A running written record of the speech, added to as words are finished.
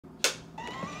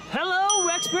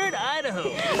Expert,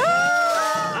 Idaho.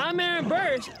 I'm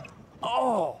Merrell-Burriss.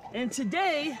 Oh, and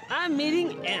today I'm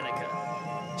meeting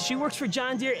Annaka. She works for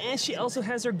John Deere and she also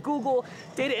has her Google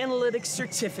Data Analytics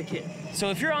certificate.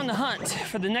 So if you're on the hunt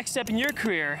for the next step in your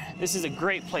career, this is a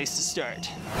great place to start.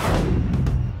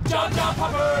 Jump, jump,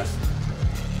 hoppers!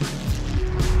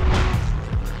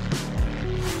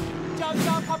 Jump,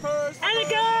 jump, hoppers!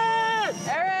 Annaka!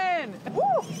 Aaron!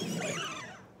 Woo!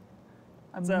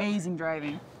 Amazing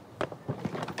driving.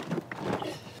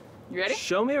 You ready?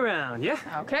 Show me around, yeah.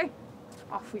 Okay,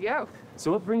 off we go. So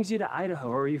what brings you to Idaho,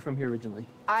 or are you from here originally?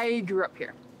 I grew up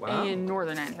here in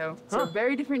northern Idaho. So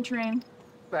very different terrain,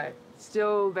 but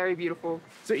still very beautiful.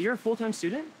 So you're a full-time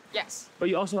student? Yes, But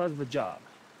you also have a job.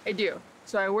 I do.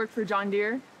 So I work for John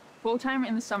Deere full-time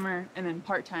in the summer and then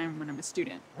part-time when I'm a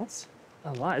student. That's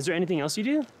a lot. Is there anything else you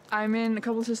do? I'm in a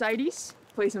couple of societies,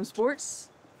 play some sports,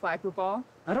 flag football.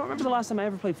 I don't remember the last time I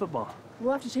ever played football.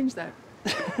 We'll have to change that.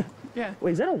 Yeah.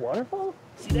 Wait, is that a waterfall?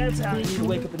 See, that's how you need to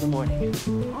wake up in the morning.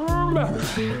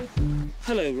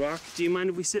 Hello, Rock. Do you mind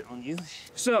if we sit on you?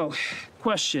 So,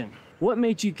 question. What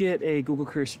made you get a Google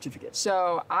Career Certificate?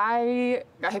 So I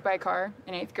got hit by a car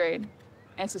in 8th grade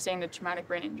and sustained a traumatic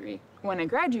brain injury. When I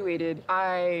graduated,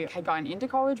 I had gotten into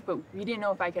college, but we didn't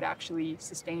know if I could actually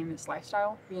sustain this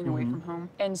lifestyle being away from home.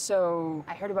 And so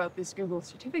I heard about this Google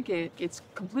certificate. It's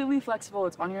completely flexible,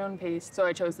 it's on your own pace. So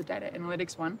I chose the data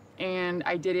analytics one. And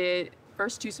I did it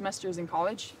first 2 semesters in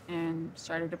college and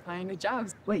started applying to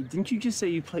jobs. Wait, didn't you just say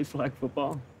you play flag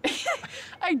football?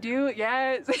 I do,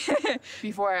 yes.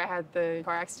 Before I had the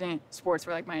car accident, sports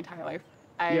were like my entire life.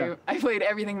 I played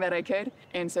everything that I could,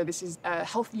 and so this is a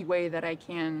healthy way that I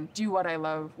can do what I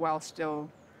love while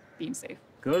still being safe.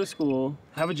 Go to school,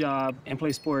 have a job, and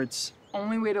play sports.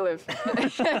 Only way to live.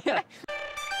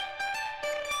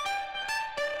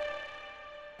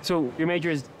 So your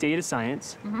major is data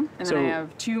science. And then I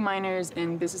have 2 minors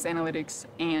in business analytics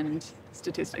and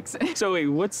statistics. So wait,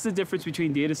 what's the difference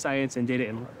between data science and data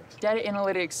analytics? Data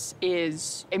analytics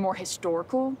is a more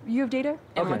historical view of data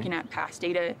and looking at past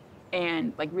data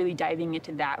and like really diving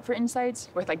into that for insights.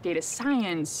 With like data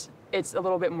science, it's a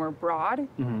little bit more broad.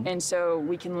 And so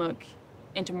we can look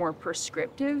into more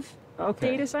prescriptive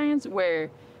data science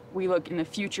where we look in the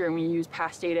future and we use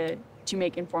past data to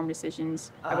make informed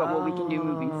decisions about what we can do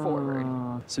moving forward.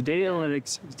 So data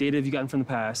analytics is data you've gotten from the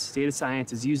past. Data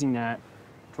science is using that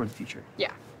for the future.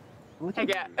 Yeah.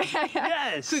 Yeah.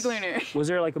 Yes! Quick learner. Was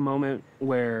there like a moment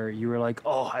where you were like,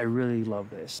 oh, I really love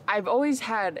this? I've always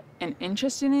had an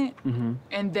interest in it.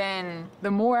 And then the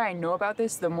more I know about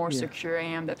this, the more secure I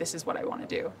am that this is what I want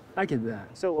to do. I get that.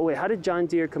 So wait, how did John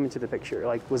Deere come into the picture?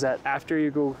 Like, was that after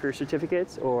your Google Career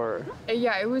Certificates or?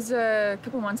 Yeah, it was a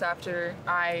couple months after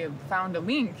I found a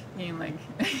link in like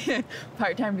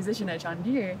part-time position at John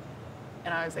Deere.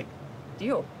 And I was like,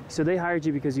 deal. So they hired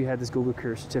you because you had this Google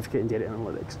Career Certificate in data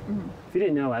analytics. If you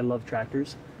didn't know, I love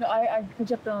tractors. No, I could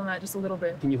jump on that just a little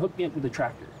bit. Can you hook me up with a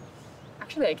tractor?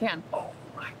 Actually, I can. Oh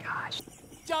my gosh.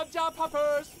 Jump, jump,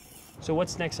 hoppers! So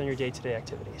what's next on your day-to-day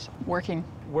activities? Working.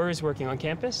 Where is working, on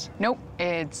campus? Nope,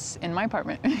 it's in my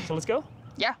apartment. So let's go?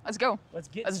 Yeah, let's go.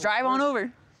 Let's drive on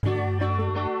over.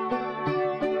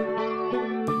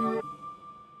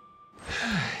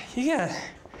 You got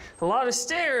a lot of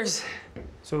stairs.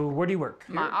 So where do you work?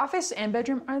 My office and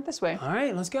bedroom are this way. All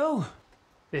right, let's go.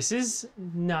 This is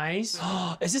nice.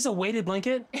 Is this a weighted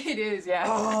blanket? It is, yeah.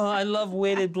 Oh, I love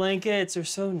weighted blankets. They're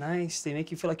so nice. They make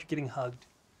you feel like you're getting hugged.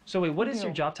 So wait, what is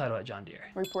your job title at John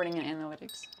Deere? Reporting and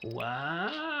analytics.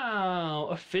 Wow,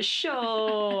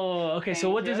 official. Okay, so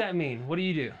what does that mean? What do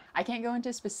you do? I can't go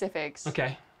into specifics.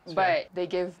 Okay. But they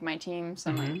give my team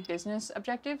some like, business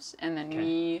objectives, and then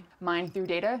we mine through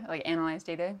data, like analyze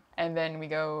data, and then we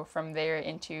go from there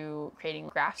into creating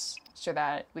graphs so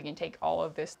that we can take all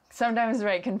of this sometimes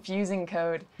confusing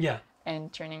code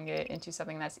and turning it into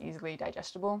something that's easily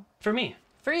digestible. For me.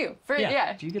 For you.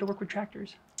 Yeah. Do you get to work with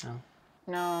tractors? No.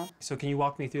 No. So can you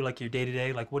walk me through like your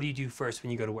day-to-day? Like what do you do first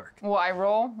when you go to work? Well, I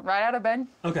roll right out of bed,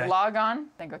 Okay. log on,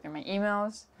 then go through my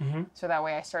emails, so that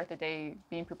way I start the day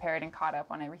being prepared and caught up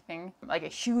on everything. Like a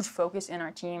huge focus in our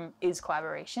team is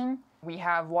collaboration. We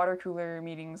have water cooler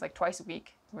meetings like twice a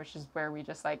week, which is where we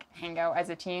just like hang out as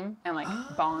a team and like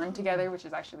bond together, which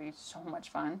is actually so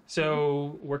much fun.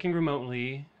 So working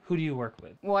remotely, who do you work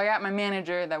with? Well, I got my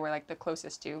manager that we're like the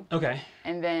closest to. Okay.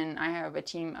 And then I have a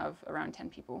team of around 10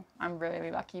 people. I'm really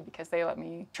lucky because they let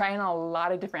me try on a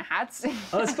lot of different hats.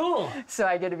 Oh, that's cool. So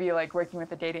I get to be like working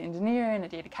with a data engineer and a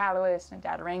data catalyst and a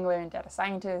data wrangler and data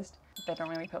scientist. They don't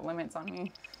really put limits on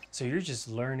me. So you're just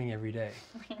learning every day.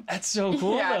 That's so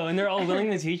cool though, and they're all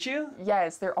willing to teach you?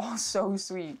 Yes, they're all so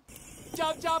sweet.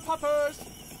 Jump, jump, hoppers!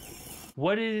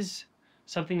 What is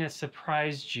something that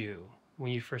surprised you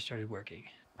when you first started working?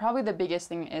 Probably the biggest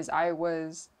thing is I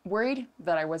was worried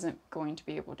that I wasn't going to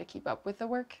be able to keep up with the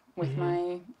work with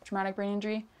my traumatic brain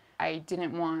injury. I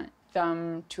didn't want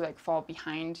them to like fall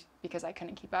behind because I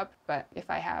couldn't keep up. But if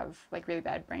I have like really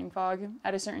bad brain fog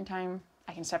at a certain time,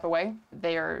 I can step away.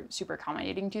 They are super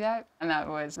accommodating to that, and that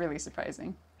was really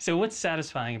surprising. So what's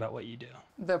satisfying about what you do?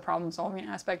 The problem-solving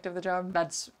aspect of the job.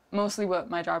 That's mostly what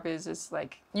my job is. It's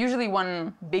like usually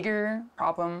one bigger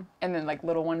problem and then like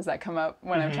little ones that come up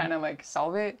when I'm trying to like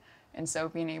solve it. And so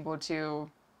being able to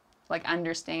like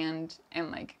understand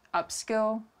and like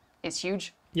upskill is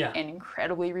huge and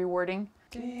incredibly rewarding.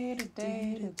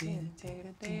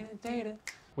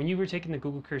 When you were taking the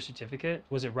Google Career Certificate,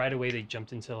 was it right away they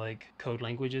jumped into like code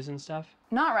languages and stuff?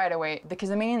 Not right away, because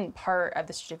the main part of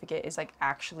the certificate is like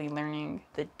actually learning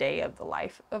the day of the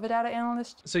life of a data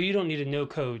analyst. So you don't need to know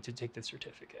code to take the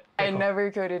certificate? I never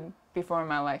coded before in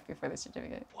my life before the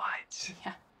certificate. What?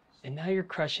 Yeah. And now you're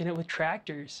crushing it with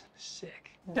tractors.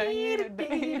 Sick.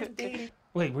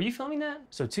 Wait, were you filming that?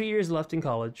 So 2 years left in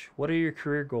college. What are your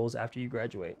career goals after you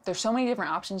graduate? There's so many different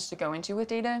options to go into with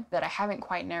data that I haven't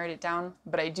quite narrowed it down,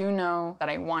 but I do know that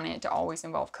I want it to always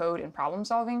involve code and problem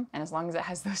solving. And as long as it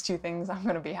has those two things, I'm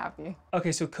gonna be happy.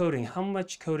 Okay, so coding. How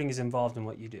much coding is involved in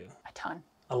what you do? A ton.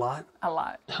 A lot? A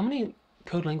lot. How many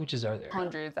code languages are there?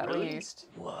 Hundreds at least.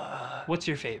 Whoa. What's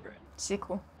your favorite?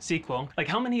 SQL. SQL. Like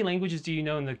how many languages do you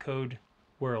know in the code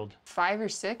world? 5 or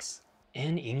 6.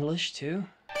 And English too?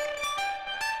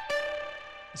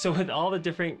 So with all the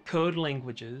different code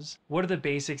languages, what are the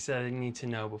basics that I need to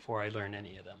know before I learn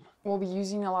any of them? We'll be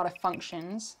using a lot of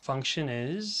functions. Function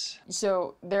is?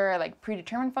 So there are like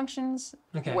predetermined functions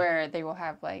where they will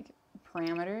have like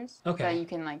parameters that you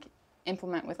can like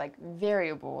implement with like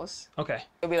variables. Okay.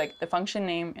 It'll be like the function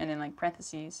name and then like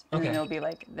parentheses. And then there'll be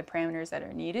like the parameters that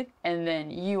are needed. And then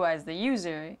you as the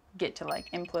user get to like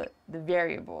input the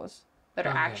variables that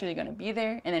are actually going to be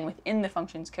there, and then within the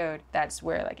functions code, that's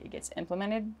where like it gets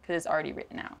implemented because it's already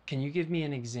written out. Can you give me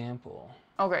an example?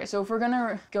 Okay, so if we're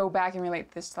gonna go back and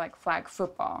relate this to like flag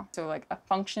football, so like a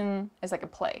function is like a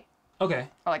play. Okay.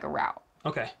 Or like a route.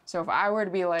 Okay. So if I were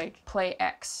to be like play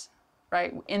X,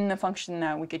 right, in the function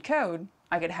that we could code,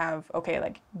 I could have, okay,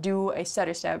 like do a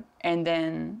stutter step, and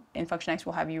then in function X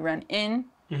we'll have you run in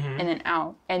and then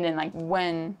out, and then like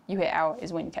when you hit out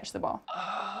is when you catch the ball.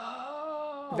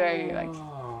 Very like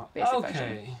basic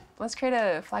function. Let's create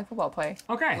a flag football play.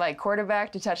 Okay. Like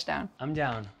quarterback to touchdown. I'm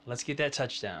down. Let's get that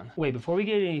touchdown. Wait, before we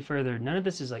get any further, none of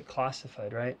this is like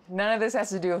classified, right? None of this has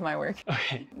to do with my work.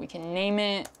 Okay. We can name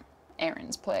it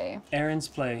Aaron's play. Aaron's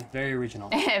play, very original.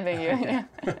 Thank you.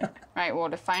 All right, we'll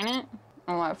define it,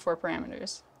 and we'll have 4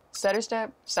 parameters. Stutter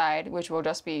step, side, which will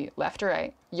just be left or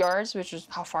right. Yards, which is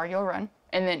how far you'll run,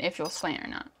 and then if you'll slant or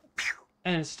not.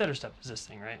 And stutter step is this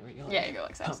thing, right? Yeah, you go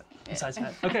like side. Side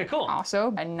step. Okay, cool.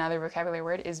 Also, another vocabulary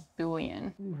word is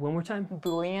Boolean. One more time.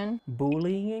 Boolean.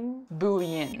 Bullying?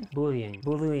 Boolean. Bullying.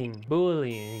 Bullying.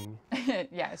 Bullying.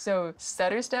 Yeah, so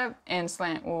stutter step and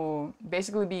slant will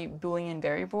basically be Boolean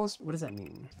variables. What does that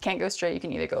mean? Can't go straight, you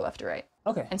can either go left or right.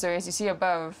 Okay. And so as you see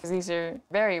above, these are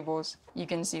variables. You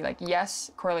can see like yes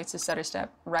correlates to stutter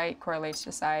step, right correlates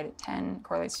to side, 10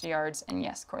 correlates to yards, and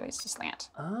yes correlates to slant.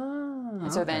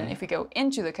 And so then if we go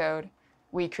into the code,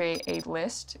 we create a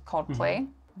list called play.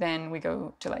 Then we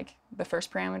go to like the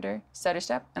first parameter, stutter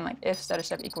step, and like if stutter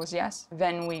step equals yes,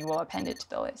 then we will append it to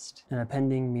the list. And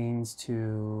appending means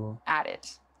to? Add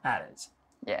it. Add it.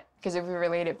 Yeah, because if we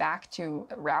relate it back to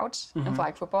a route in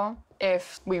flag football,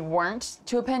 if we weren't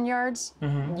to append yards,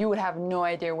 you would have no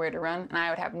idea where to run, and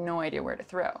I would have no idea where to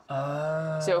throw.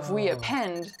 So if we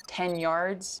append 10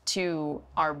 yards to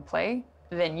our play,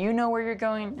 then you know where you're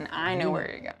going, and I know where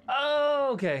you're going. Oh,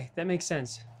 okay, that makes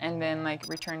sense. And then like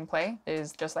return play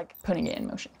is just like putting it in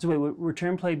motion. So wait, would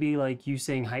return play be like you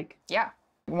saying hike? Yeah.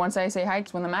 Once I say hike,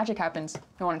 when the magic happens.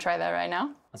 You want to try that right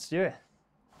now? Let's do it.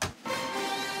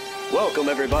 Welcome,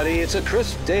 everybody. It's a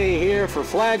crisp day here for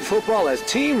flag football as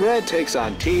Team Red takes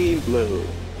on Team Blue.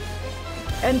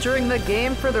 Entering the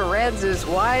game for the Reds is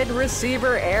wide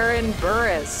receiver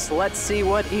Merrell-Burriss. Let's see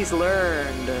what he's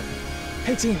learned.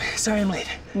 Hey, team. Sorry I'm late.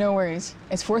 No worries.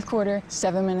 It's fourth quarter,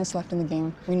 7 minutes left in the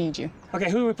game. We need you.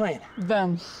 Okay, who are we playing?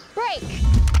 Them. Break!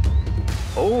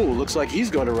 Oh, looks like he's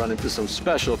going to run into some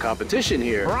special competition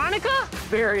here. Veronica?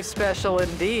 Very special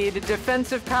indeed.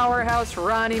 Defensive powerhouse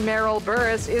Roni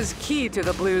Merrell-Burriss is key to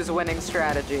the Blues' winning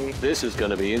strategy. This is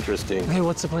going to be interesting. Okay,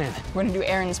 what's the plan? We're gonna do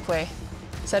Aaron's play.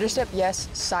 Stutter step, yes.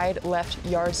 Side, left,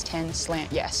 yards, 10, slant,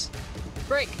 yes.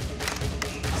 Break.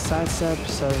 Side step,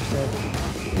 stutter step.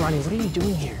 Ronnie, what are you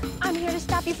doing here? I'm here to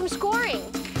stop you from scoring.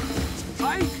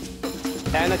 Fight!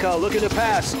 Annaka looking to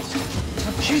pass.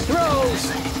 She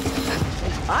throws.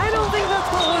 I don't think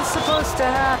that's what was supposed to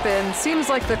happen. Seems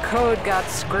like the code got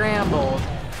scrambled.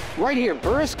 Right here,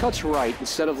 Burriss cuts right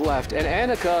instead of left, and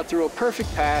Annaka threw a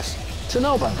perfect pass to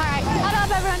Nova. All right, huddle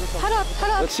up, everyone.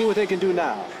 Huddle up. Let's see what they can do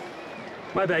now.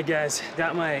 My bad, guys.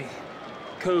 Got my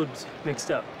codes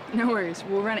mixed up. No worries.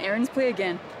 We'll run Aaron's play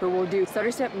again, but we'll do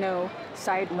stutter step no,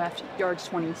 side left, yards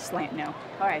 20, slant no.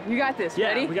 All right, you got this. Yeah,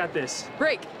 Ready? we got this.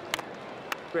 Break.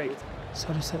 Great.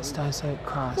 Stutter step, side step,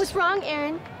 cross. What's wrong,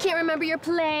 Aaron? Can't remember your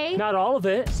play? Not all of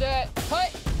it. Set.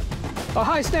 Hut. A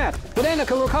high snap, but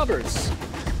Annaka recovers.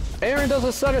 Aaron does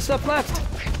a stutter step left.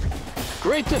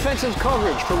 Great defensive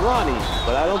coverage from Roni,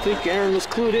 but I don't think Aaron was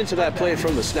clued into that play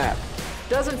from the snap.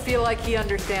 Doesn't feel like he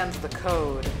understands the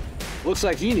code. Looks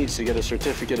like he needs to get a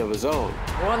certificate of his own.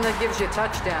 One that gives you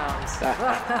touchdowns.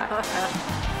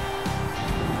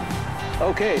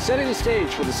 Okay, setting the stage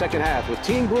for the second half. With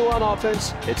Team Blue on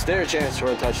offense, it's their chance for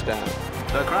a touchdown.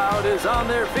 The crowd is on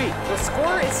their feet. The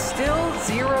score is still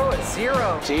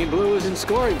 0-0. Team Blue is in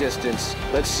scoring distance.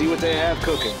 Let's see what they have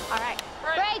cooking. All right,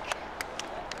 break.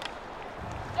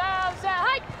 Down, set,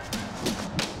 hike.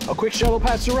 A quick shuttle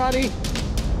pass to Roni.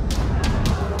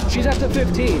 She's at the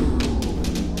 15.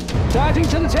 Diving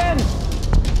to the 10.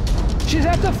 She's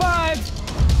at the 5.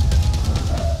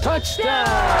 Touchdown!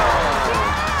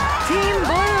 Team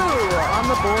Blue on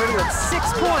the board with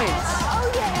 6 points.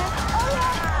 Oh, yeah.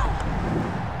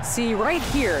 See, right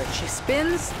here, she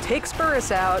spins, takes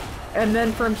Burriss out, and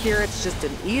then from here, it's just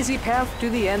an easy path to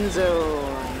the end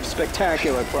zone.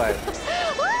 Spectacular play.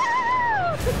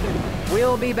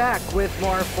 We'll be back with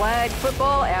more flag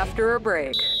football after a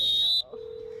break.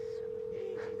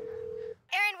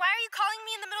 Aaron, why are you calling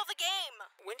me in the middle of the game?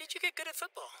 When did you get good at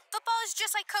football? Football is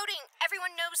just like coding.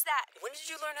 Everyone knows that. When did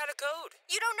you learn how to code?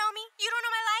 You don't know me. You don't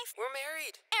know my life. We're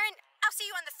married. Aaron, I'll see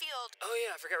you on the field. Oh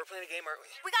yeah, I forgot we're playing a game, aren't we?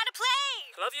 We gotta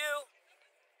play. Love you.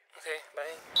 Okay,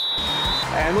 bye.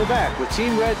 And we're back with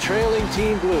Team Red trailing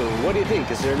Team Blue. What do you think?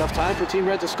 Is there enough time for Team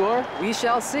Red to score? We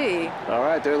shall see. All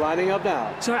right, they're lining up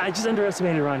now. Sorry, I just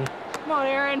underestimated Roni. Come on,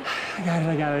 Aaron. I got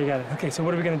it. Okay, so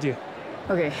what are we gonna do?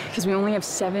 Okay, because we only have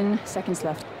 7 seconds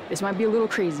left. This might be a little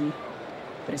crazy,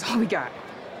 but it's all we got.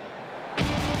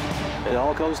 It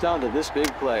all comes down to this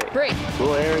big play. Break.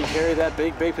 Will Aaron carry that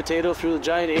big baked potato through the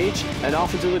giant H and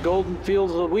off into the golden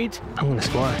fields of wheat? I'm gonna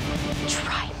score.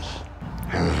 Try me.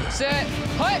 Set.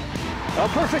 Hut. A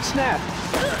perfect snap.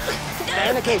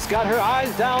 Annaka's got her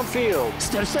eyes downfield.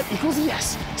 Stutter step equals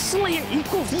yes. Slant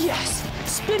equals yes.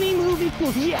 Spinning move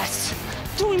equals yes.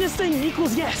 Doing this thing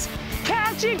equals yes.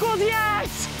 Catch equals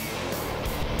yes.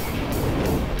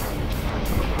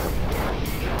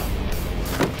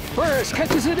 Burriss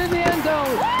catches it in the end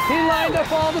zone. He lined up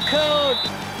all the code.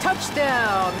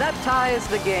 Touchdown. That ties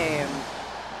the game.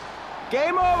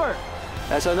 Game over.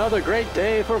 That's another great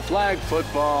day for flag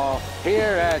football here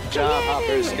at John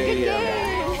Hopper Stadium.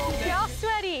 You're all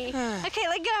sweaty. Okay,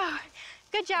 let go.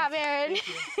 Good job, Aaron.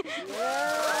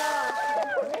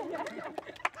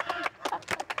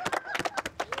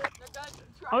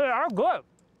 Oh, yeah, good.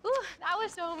 Ooh, that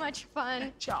was so much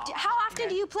fun. How often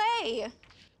do you play?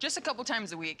 Just a couple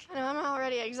times a week. I know, I'm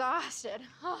already exhausted. It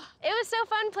was so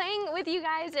fun playing with you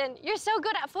guys, and you're so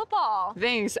good at football.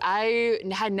 Thanks. I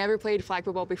had never played flag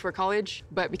football before college,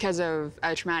 but because of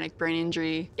a traumatic brain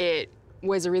injury, it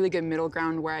was a really good middle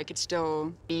ground where I could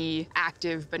still be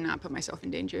active but not put myself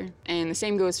in danger. And the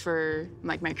same goes for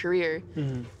like my career.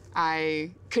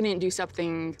 I couldn't do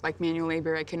something like manual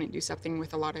labor. I couldn't do something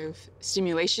with a lot of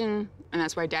stimulation, and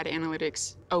that's why data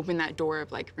analytics opened that door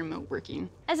of like remote working.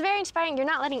 That's very inspiring. You're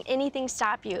not letting anything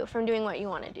stop you from doing what you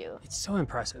want to do. It's so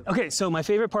impressive. Okay, so my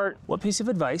favorite part, what piece of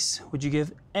advice would you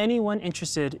give anyone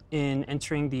interested in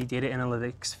entering the data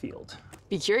analytics field?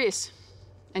 Be curious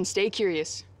and stay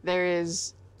curious. There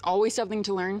is always something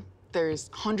to learn. There's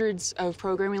hundreds of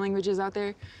programming languages out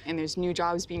there, and there's new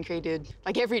jobs being created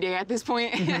like every day at this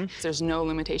point. There's no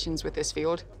limitations with this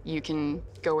field. You can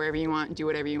go wherever you want, do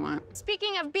whatever you want.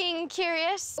 Speaking of being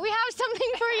curious, we have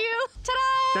something for you.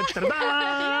 Ta-da!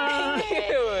 Ta-da!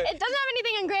 It doesn't have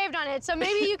anything engraved on it, so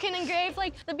maybe you can engrave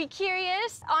like the "Be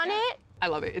Curious" on it. I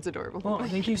love it. It's adorable. Well,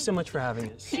 thank you so much for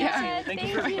having us. Yeah, Thank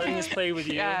you for letting us play with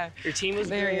you. Yeah. Your team was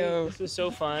There you great. go. This was so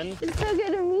fun. It's so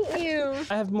good to meet you.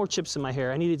 I have more chips in my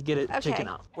hair. I needed to get it taken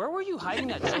out. Where were you hiding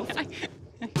that trophy?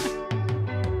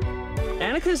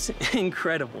 Annaka's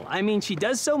incredible. I mean, she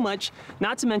does so much,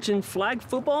 not to mention flag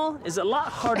football is a lot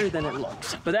harder than it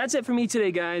looks. But that's it for me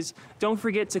today, guys. Don't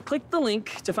forget to click the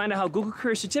link to find out how Google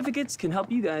Career Certificates can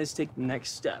help you guys take the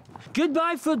next step.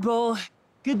 Goodbye, football.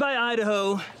 Goodbye,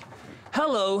 Idaho.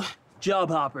 Hello, job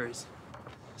hoppers.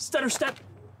 Stutter step,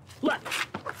 Left.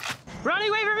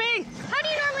 Ronnie, wait for me! How do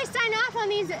you normally sign off on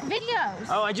these videos?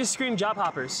 Oh, I just screamed job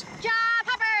hoppers. Job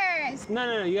hoppers!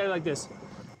 No, you gotta like this.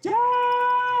 Job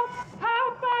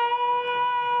hoppers!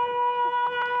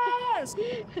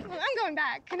 I'm going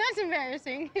back. That's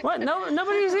embarrassing. What? No,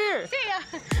 nobody's here. See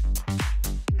ya.